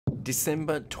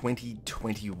December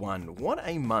 2021. What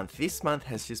a month. This month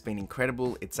has just been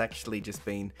incredible. It's actually just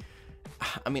been,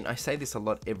 I mean, I say this a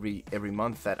lot every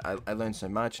month that I learn so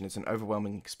much and it's an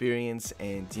overwhelming experience,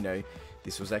 and you know,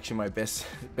 this was actually my best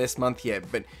month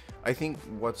yet. But I think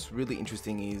what's really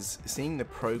interesting is seeing the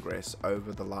progress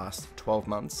over the last 12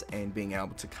 months and being able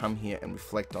to come here and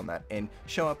reflect on that and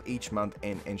show up each month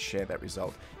and share that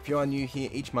result. If you are new here,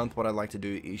 each month what I like to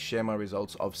do is share my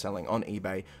results of selling on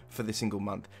eBay for the single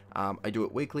month. I do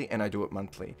it weekly and I do it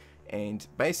monthly. And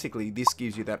basically this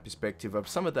gives you that perspective of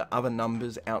some of the other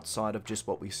numbers outside of just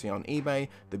what we see on eBay,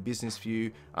 the business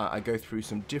view. I go through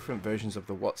some different versions of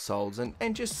the what solds and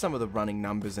just some of the running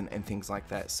numbers and things like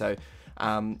that. So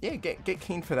yeah, get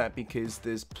keen for that because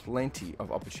there's plenty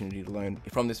of opportunity to learn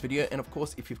from this video. And of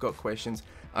course, if you've got questions,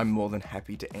 I'm more than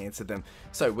happy to answer them.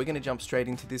 So we're going to jump straight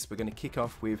into this. We're going to kick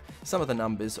off with some of the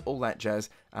numbers, all that jazz.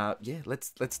 Yeah,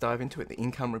 let's dive into it. The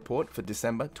income report for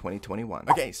December 2021.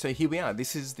 Okay, so here we are.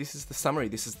 This is the summary.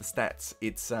 This is the stats.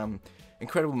 It's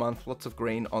incredible month, lots of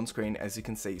green on screen, as you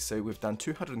can see. So we've done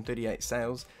 238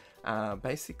 sales.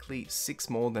 Basically 6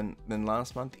 more than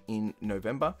last month in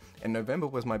November, and November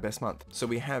was my best month. So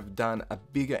we have done a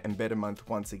bigger and better month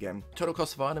once again. Total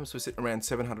cost of items was sitting around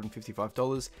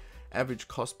 $755. Average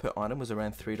cost per item was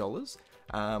around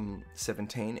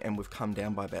 $3.17, and we've come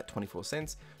down by about 24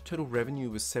 cents. Total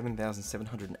revenue was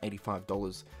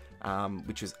 $7,785,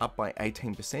 which is up by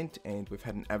 18%, and we've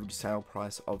had an average sale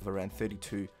price of around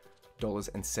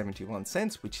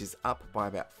 $32.71, which is up by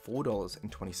about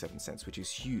 $4.27, which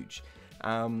is huge.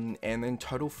 And then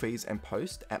total fees and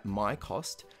post at my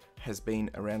cost has been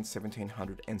around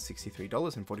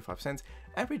 $1,763.45,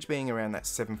 average being around that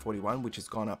 $7.41, which has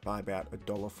gone up by about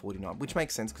 $1.49, which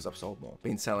makes sense because I've sold more.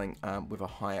 Been selling with a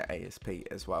higher ASP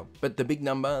as well. But the big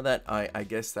number that I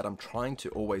guess that I'm trying to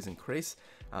always increase,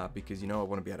 because you know, I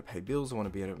want to be able to pay bills, I want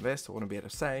to be able to invest, I want to be able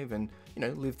to save, and you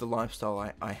know, live the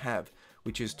lifestyle I have,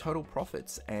 which is total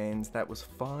profits, and that was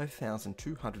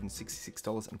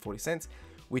 $5,266.40,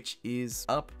 which is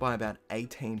up by about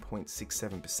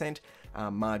 18.67%,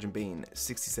 margin being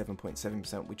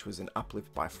 67.7%, which was an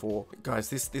uplift by 4. Guys,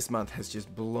 this month has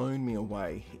just blown me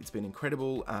away. It's been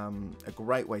incredible, a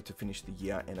great way to finish the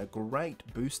year and a great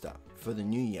booster for the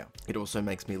new year. It also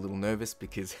makes me a little nervous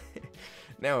because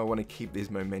now I want to keep this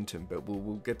momentum, but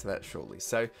we'll get to that shortly.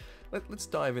 So let's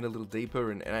dive in a little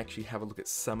deeper and actually have a look at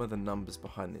some of the numbers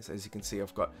behind this. As you can see,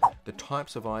 I've got the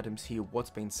types of items here, what's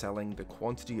been selling, the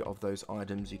quantity of those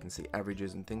items. You can see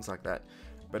averages and things like that.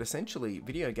 But essentially,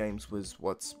 video games was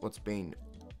what's been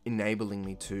enabling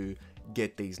me to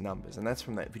get these numbers, and that's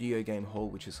from that video game haul,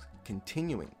 which is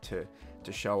continuing to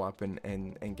show up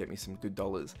and get me some good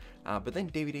dollars. But then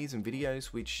DVDs and videos,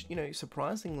 which, you know,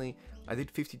 surprisingly, I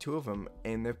did 52 of them,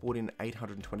 and they've brought in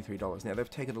 $823. Now they've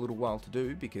taken a little while to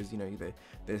do because, you know,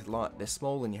 they're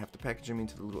small and you have to package them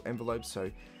into the little envelopes,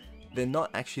 so they're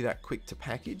not actually that quick to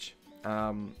package.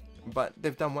 But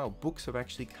they've done well. Books have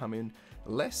actually come in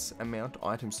less amount of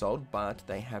items sold, but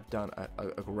they have done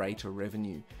a greater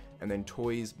revenue. And then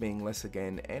toys being less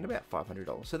again, and about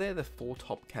 $500. So they're the 4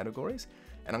 top categories.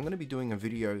 And I'm going to be doing a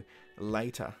video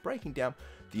later breaking down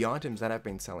the items that have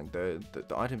been selling, the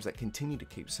items that continue to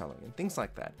keep selling and things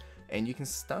like that. And you can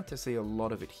start to see a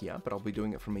lot of it here, but I'll be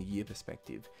doing it from a year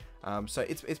perspective. So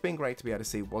it's been great to be able to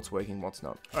see what's working, what's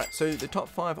not. All right, so the top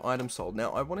 5 items sold.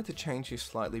 Now I wanted to change this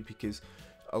slightly because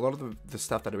a lot of the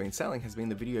stuff that I've been selling has been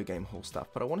the video game haul stuff,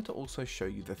 but I wanted to also show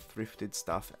you the thrifted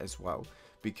stuff as well,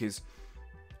 because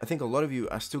I think a lot of you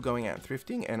are still going out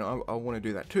thrifting, and I want to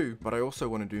do that too, but I also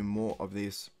want to do more of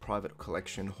this private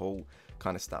collection haul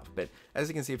kind of stuff. But as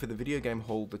you can see, for the video game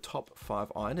haul, the top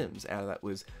 5 items out of that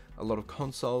was a lot of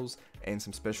consoles and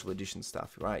some special edition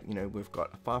stuff, right? You know, we've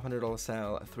got a $500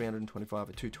 sale, a $325,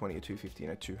 a $220, a $250, and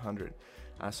a $200.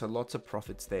 So lots of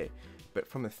profits there. But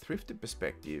from a thrifted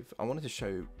perspective, I wanted to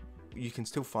show you can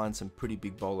still find some pretty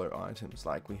big bolo items.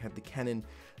 Like we had the Canon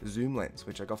zoom lens,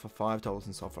 which I got for $5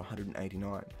 and sold for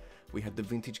 $189. We had the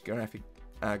vintage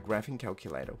graphing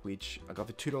calculator, which I got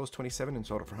for $2.27 and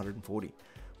sold it for $140.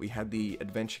 We had the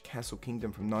Adventure Castle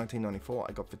Kingdom from 1994.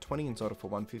 I got for $20 and sold it for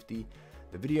 $150.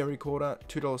 The video recorder,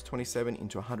 $2.27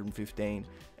 into $115,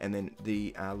 and then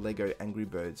the Lego Angry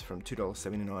Birds from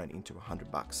 $2.79 into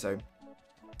 $100. So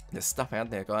there's stuff out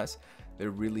there, guys. There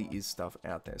really is stuff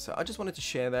out there. So I just wanted to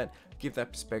share that, give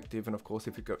that perspective, and of course,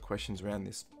 if you've got questions around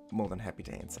this, more than happy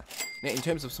to answer. Now, in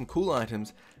terms of some cool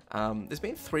items, There's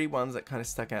been 3 ones that kind of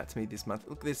stuck out to me this month.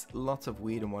 Look, there's lots of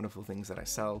weird and wonderful things that I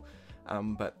sell,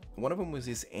 but one of them was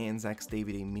this Anzacs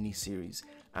DVD mini-series.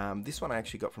 This one I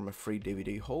actually got from a free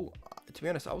DVD haul. To be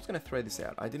honest, I was going to throw this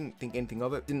out. I didn't think anything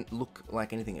of it. Didn't look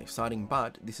like anything exciting,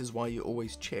 but this is why you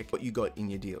always check what you got in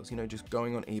your deals. You know, just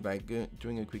going on eBay,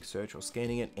 doing a quick search or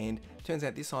scanning it, and turns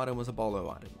out this item was a bolo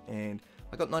item, and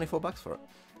I got 94 bucks for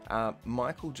it.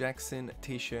 Michael Jackson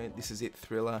t-shirt. This is it,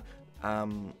 Thriller.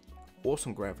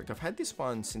 Awesome graphic. I've had this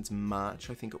one since March,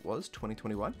 I think it was,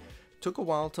 2021. Took a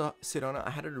while to sit on it. I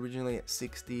had it originally at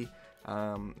 60,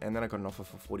 and then I got an offer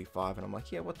for 45, and I'm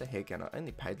like, yeah, what the heck, and I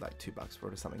only paid like $2 for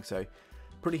it or something, so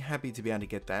pretty happy to be able to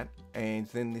get that. And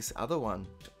then this other one,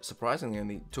 surprisingly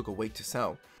only took a week to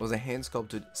sell, was a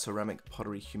hand-sculpted ceramic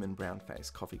pottery human brown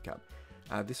face coffee cup.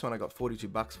 This one I got 42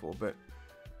 bucks for, but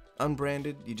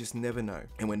unbranded, you just never know.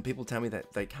 And when people tell me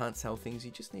that they can't sell things,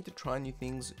 you just need to try new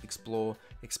things, explore,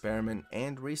 experiment,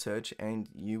 and research, and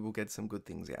you will get some good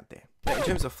things out there. Now, in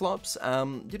terms of flops,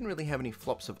 didn't really have any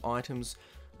flops of items.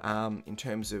 In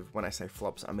terms of, when I say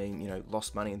flops, I mean, you know,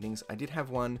 lost money and things. I did have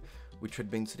one which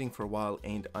had been sitting for a while,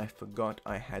 and I forgot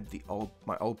I had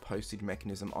my old postage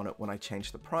mechanism on it when I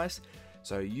changed the price.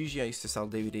 So usually I used to sell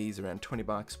DVDs around 20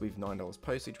 bucks with $9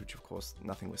 postage, which of course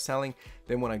nothing was selling.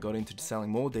 Then when I got into selling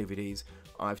more DVDs,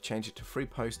 I've changed it to free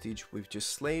postage with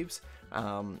just sleeves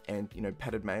and, you know,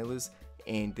 padded mailers.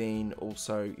 And then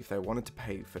also, if they wanted to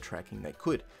pay for tracking, they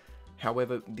could.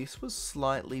 However, this was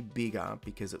slightly bigger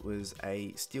because it was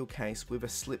a steel case with a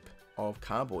slip of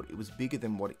cardboard. It was bigger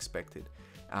than what expected.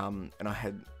 And I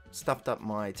had stuffed up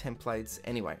my templates.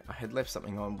 Anyway, I had left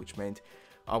something on, which meant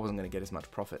I wasn't going to get as much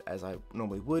profit as I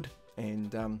normally would.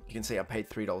 And you can see I paid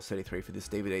 $3.33 for this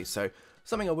DVD. So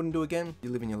something I wouldn't do again. You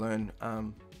live and you learn.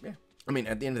 Yeah. I mean,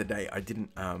 at the end of the day, I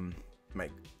didn't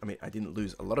I didn't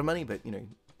lose a lot of money, but you know,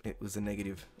 it was a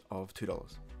negative of $2.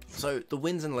 So the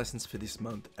wins and lessons for this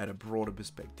month at a broader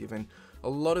perspective, and a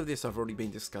lot of this I've already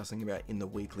been discussing about in the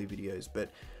weekly videos,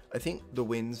 but I think the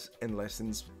wins and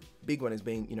lessons, big one has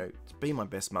been, you know, it's been my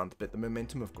best month, but the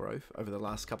momentum of growth over the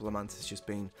last couple of months has just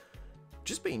been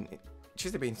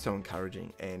so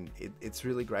encouraging, and it's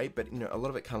really great. But you know, a lot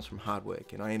of it comes from hard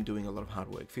work, and I am doing a lot of hard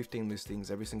work. 15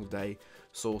 listings every single day,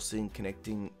 sourcing,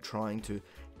 connecting, trying to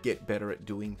get better at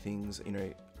doing things, you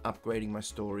know, upgrading my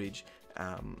storage,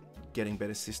 getting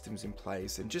better systems in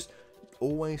place, and just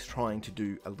always trying to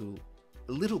do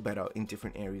a little better in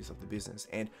different areas of the business.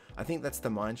 And I think that's the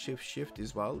mindset shift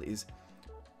as well, is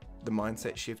the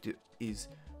mindset shift is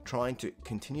trying to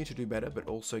continue to do better, but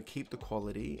also keep the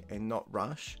quality and not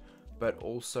rush. But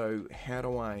also, how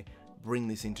do I bring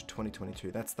this into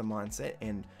 2022? That's the mindset,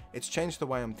 and it's changed the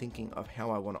way I'm thinking of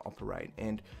how I want to operate.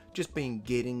 And just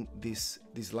getting these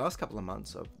last couple of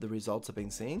months of the results I've been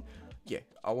seeing, yeah,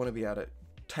 I want to be able to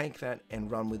take that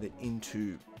and run with it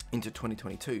into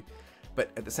 2022. But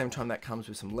at the same time, that comes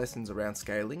with some lessons around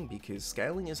scaling, because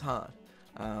scaling is hard.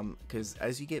 Because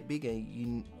as you get bigger,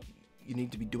 you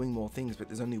need to be doing more things, but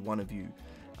there's only one of you.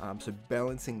 So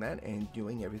balancing that and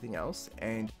doing everything else.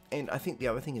 And I think the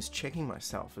other thing is checking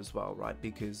myself as well, right?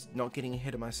 Because not getting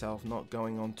ahead of myself, not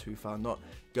going on too far, not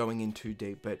going in too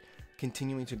deep, but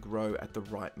continuing to grow at the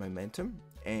right momentum.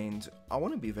 And I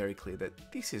want to be very clear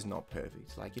that this is not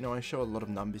perfect. Like, you know, I show a lot of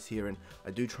numbers here, and I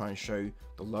do try and show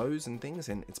the lows and things,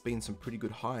 and it's been some pretty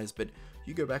good highs. But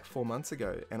you go back 4 months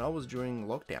ago, and I was during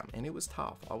lockdown, and it was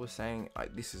tough. I was saying,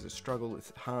 this is a struggle,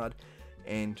 it's hard,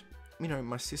 and you know,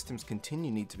 my systems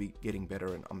need to be getting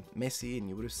better, and I'm messy,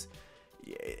 and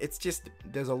it's just,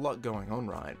 there's a lot going on,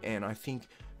 right? And I think,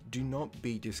 do not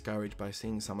be discouraged by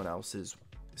seeing someone else's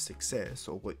success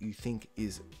or what you think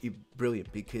is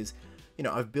brilliant, because you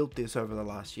know, I've built this over the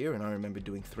last year, and I remember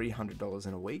doing $300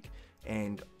 in a week,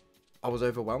 and I was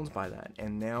overwhelmed by that.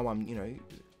 And now I'm, you know,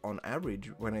 on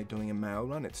average, when I'm doing a mail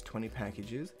run, it's 20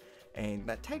 packages, and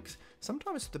that takes,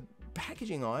 sometimes the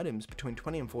packaging items, between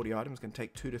 20 and 40 items, can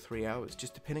take 2 to 3 hours,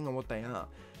 just depending on what they are.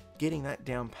 Getting that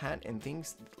down pat, and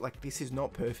things like this is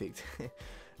not perfect.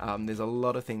 There's a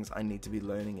lot of things I need to be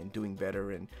learning and doing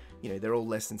better, and you know, they're all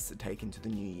lessons to take into the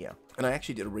new year. And I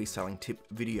actually did a reselling tip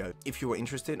video. If you are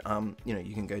interested, you know,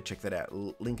 you can go check that out.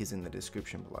 Link is in the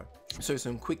description below. So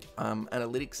some quick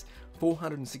analytics.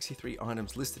 463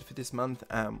 items listed for this month.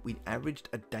 We averaged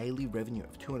a daily revenue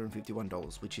of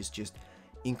 $251, which is just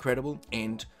incredible.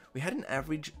 And we had an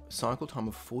average cycle time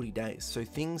of 40 days. So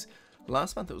things,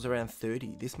 last month it was around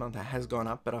 30. This month it has gone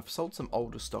up, but I've sold some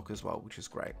older stock as well, which is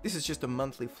great. This is just a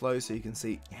monthly flow, so you can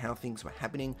see how things were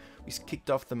happening. We kicked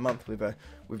off the month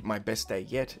with my best day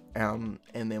yet, and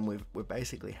then we've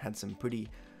basically had some pretty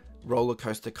roller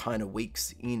coaster kind of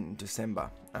weeks in December.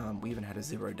 We even had a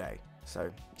 0 day.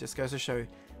 So just goes to show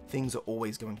things are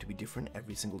always going to be different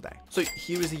every single day. So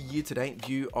here is a year-to-date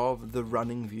view of the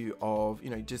running view of,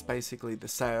 just basically the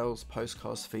sales,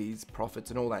 post-cost fees, profits,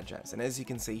 and all that jazz. And as you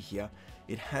can see here,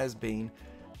 it has been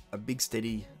a big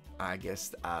steady, I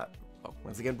guess,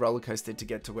 once again, roller coaster to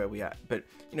get to where we are. But,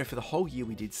 for the whole year,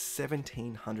 we did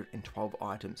 1,712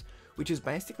 items, which is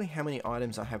basically how many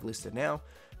items I have listed now.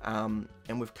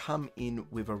 And we've come in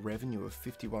with a revenue of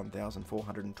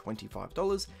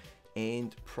 $51,425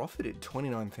 and profited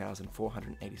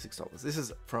 $29,486. This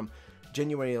is from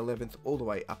January 11th all the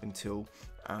way up until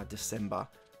December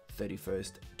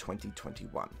 31st,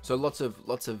 2021. So lots of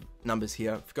numbers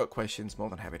here. If you've got questions, more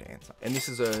than happy to answer. And this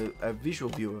is a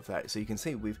visual view of that. So you can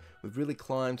see we've really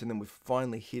climbed, and then we've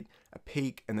finally hit a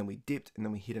peak, and then we dipped, and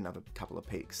then we hit another couple of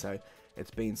peaks. So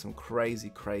it's been some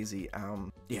crazy,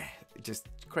 just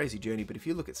crazy journey. But if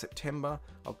you look at September,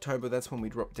 October, that's when we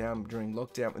dropped down during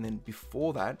lockdown. And then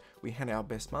before that, we had our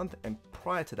best month. And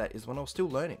prior to that is when I was still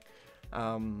learning.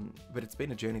 But it's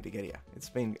been a journey to get here. It's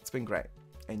been great.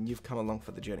 And you've come along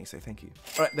for the journey, so thank you.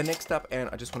 All right, the next up, and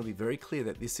I just want to be very clear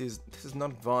that this is not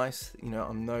advice.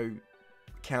 I'm no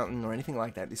accountant or anything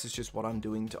like that. This is just what I'm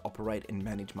doing to operate and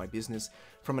manage my business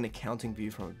from an accounting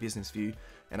view, from a business view.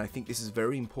 And I think this is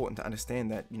very important to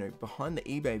understand that, behind the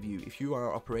eBay view, if you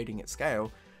are operating at scale,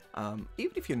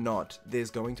 even if you're not,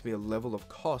 there's going to be a level of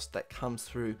cost that comes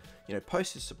through,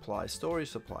 postage supplies,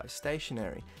 storage supplies,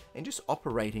 stationery, and just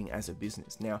operating as a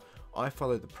business. Now, I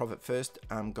follow the profit first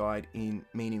guide, in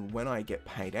meaning when I get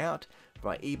paid out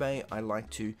by eBay, I like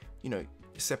to,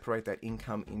 separate that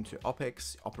income into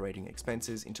OPEX, operating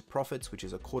expenses, into profits, which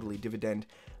is a quarterly dividend,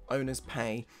 owner's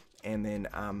pay, and then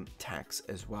tax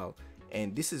as well.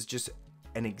 And this is just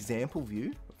an example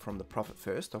view from the profit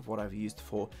first of what I've used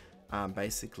for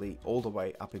basically all the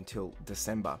way up until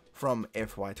December from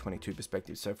FY22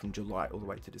 perspective, so from July all the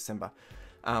way to December.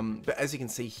 But as you can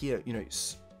see here,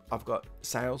 I've got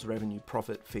sales, revenue,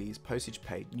 profit, fees, postage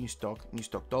paid, new stock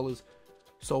dollars,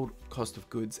 sold, cost of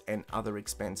goods, and other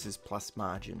expenses plus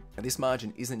margin. And this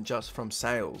margin isn't just from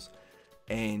sales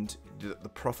and the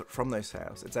profit from those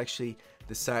sales. It's actually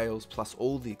the sales plus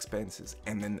all the expenses,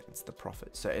 and then it's the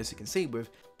profit. So as you can see,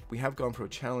 we have gone through a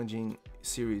challenging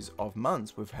series of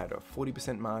months. We've had a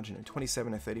 40% margin, a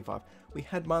 27, a 35. We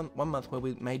had one month where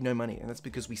we made no money, and that's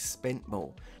because we spent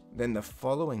more. Then the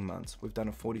following months, we've done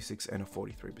a 46 and a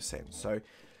 43%. So,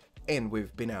 and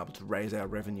we've been able to raise our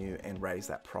revenue and raise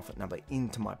that profit number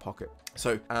into my pocket.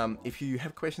 So if you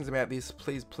have questions about this,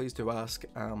 please do ask.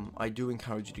 I do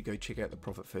encourage you to go check out the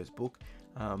Profit First book.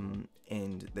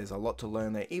 And there's a lot to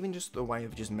learn there. Even just the way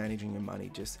of just managing your money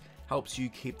just helps you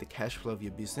keep the cash flow of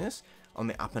your business on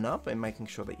the up and up, and making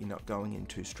sure that you're not going in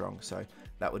too strong. So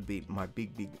that would be my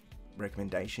big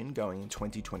recommendation going in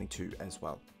 2022 as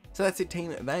well. So that's it,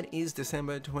 team. That is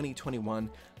December 2021.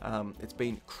 It's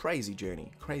been crazy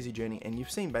journey, and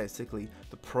you've seen basically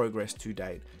the progress to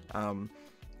date.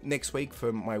 Next week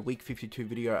for my week 52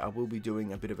 video, I will be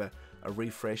doing a bit of a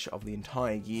refresh of the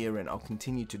entire year, and I'll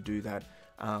continue to do that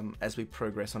as we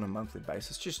progress on a monthly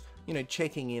basis, just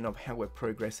checking in of how we're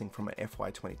progressing from an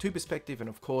FY22 perspective. And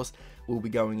of course, we'll be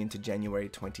going into January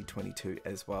 2022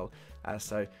 as well.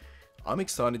 So I'm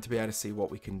excited to be able to see what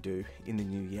we can do in the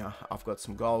new year. I've got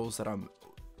some goals that I'm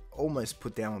almost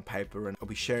put down on paper, and I'll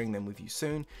be sharing them with you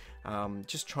soon.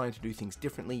 Just trying to do things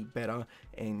differently, better,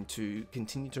 and to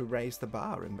continue to raise the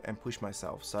bar and push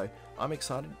myself. So I'm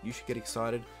excited. You should get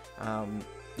excited. I'm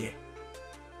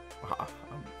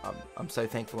so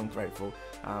thankful and grateful.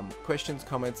 Questions,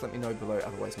 comments, let me know below.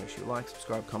 Otherwise, make sure you like,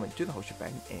 subscribe, comment, do the whole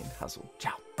shebang, and hustle.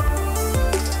 Ciao.